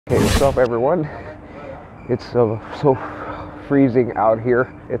Hey, what's up everyone? It's so freezing out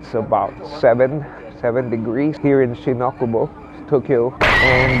here. It's about 7 degrees here in Shin-Ōkubo, Tokyo,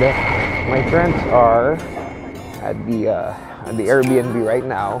 and my friends are at the Airbnb right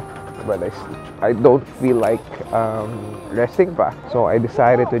now, but I don't feel like resting pa. So I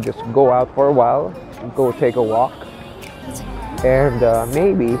decided to just go out for a while, go take a walk, and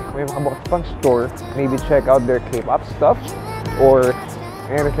maybe may makabukas pang store, maybe check out their K-pop stuff or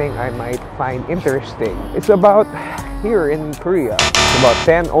anything I might find interesting. It's about here in Korea. It's about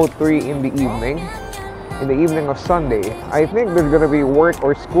 10:03 in the evening of Sunday. I think there's gonna be work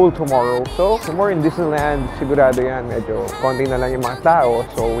or school tomorrow. So tomorrow in Disneyland, sigurado yan, medyo konti na lang yung mga tao,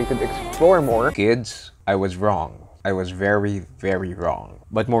 so we could explore more. Kids, I was wrong. I was very, very wrong.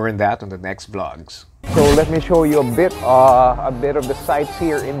 But more on that on the next vlogs. So let me show you a bit of the sights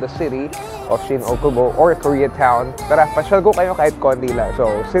here in the city of Shin-Ōkubo or Koreatown. Tara, pasyal ko kayo kahit konti lang.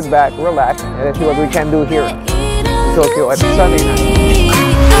 So sit back, relax, and let's see what we can do here in Tokyo at Sunday night.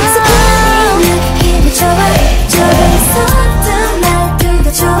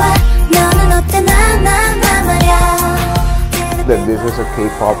 That this is a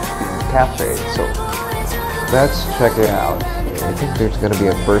K-pop themed cafe, so let's check it out. I think there's gonna be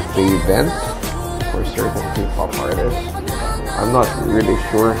a birthday event for certain K-pop artists. I'm not really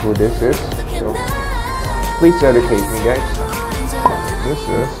sure who this is, so please educate me, guys. This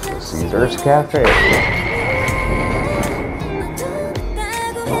is Caesar's Cafe.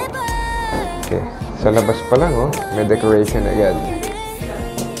 Okay, sa labas pa lang, oh, may decoration again.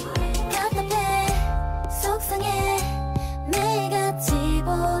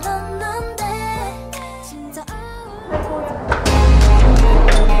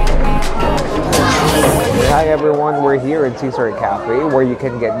 Hi everyone, we're here at Caesar Cafe where you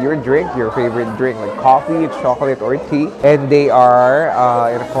can get your drink, your favorite drink like coffee, chocolate or tea, and they are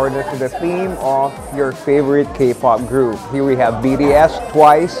in accordance with the theme of your favorite K-pop group. Here we have BTS,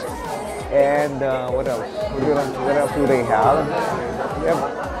 Twice, and what else? What else do they have? We have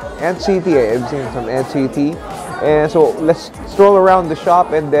NCT. I've seen some NCT. And so let's stroll around the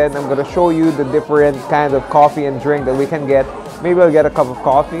shop and then I'm gonna show you the different kind of coffee and drink that we can get. Maybe I'll get a cup of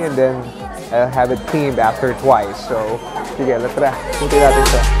coffee and then have it themed after Twice. So, sige, tara. Punti natin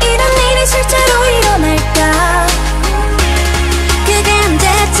siya.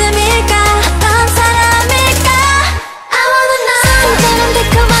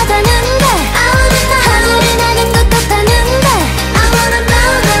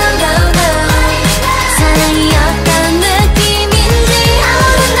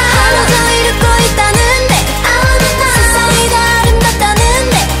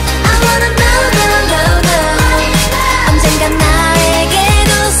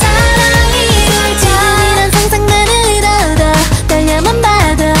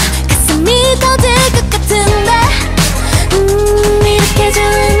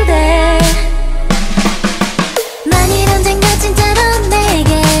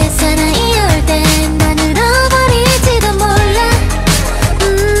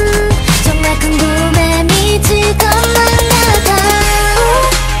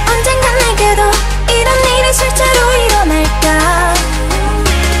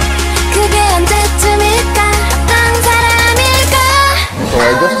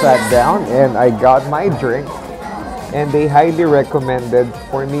 Sat down and I got my drink and they highly recommended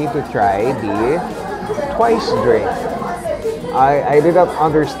for me to try the Twice drink. I didn't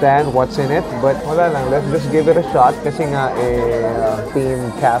understand what's in it, but wala lang, let's just give it a shot kasi nga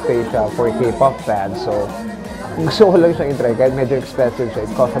themed cafe siya for K-pop fans. So gusto ko lang siyang i-try kahit medyo expensive siya.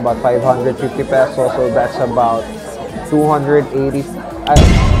 It costs about 550 pesos, so that's about 280.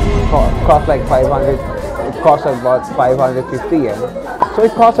 Cost like 500. It costs about 550 yen. So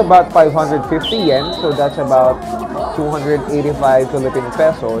it costs about 550 yen, so that's about 285 Philippine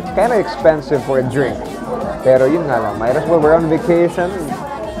peso. It's kind of expensive for a drink. Pero yun nga lang, might as well, we're on vacation.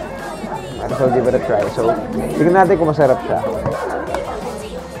 Might as well give it a try. So, tignan natin kung masarap siya.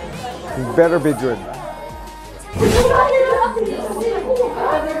 It better be good.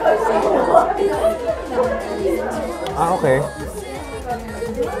 Okay.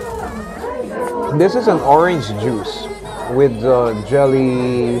 This is an orange juice with the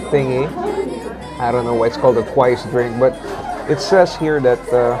jelly thingy. I don't know why it's called a Twice drink, but it says here that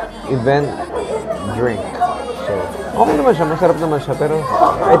event drink. So, okay naman siya, masarap naman siya, pero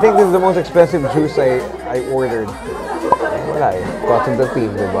I think this is the most expensive juice I ordered. Wala eh, cost of the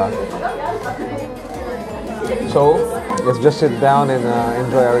theme, diba? So, let's just sit down and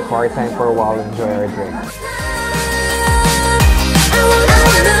enjoy our quiet time for a while, enjoy our drink. I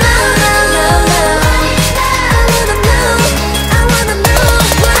wanna know.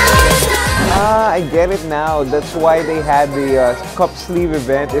 I get it now. That's why they had the cup sleeve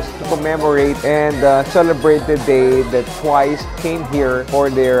event, is to commemorate and celebrate the day that Twice came here for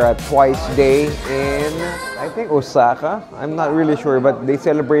their Twice Day in, I think, Osaka. I'm not really sure, but they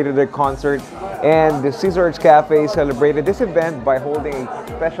celebrated their concert. And the Caesars Cafe celebrated this event by holding a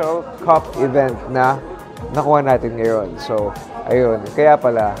special cup event na nakuha natin ngayon. So, ayun. Kaya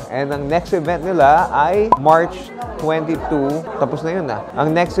pala. And ang next event nila ay March 22. Tapos na yun na.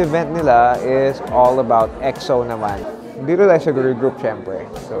 Ang next event nila is all about EXO naman. Dito tayo sa girl group, syempre.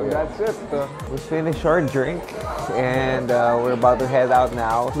 So, yeah. That's it. We finished our drink and we're about to head out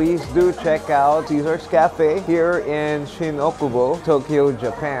now. Please do check out Caesars Cafe here in Shin-Ōkubo, Tokyo,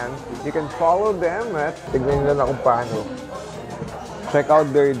 Japan. You can follow them at tignan nyo na kung paano. Check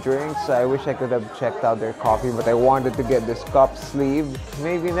out their drinks. I wish I could have checked out their coffee, but I wanted to get this cup sleeve.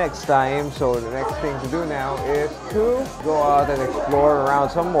 Maybe next time. So the next thing to do now is to go out and explore around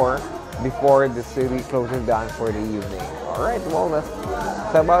some more before the city closing down for the evening. Alright, well, that's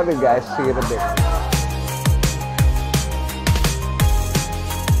about it, guys. See you in a bit.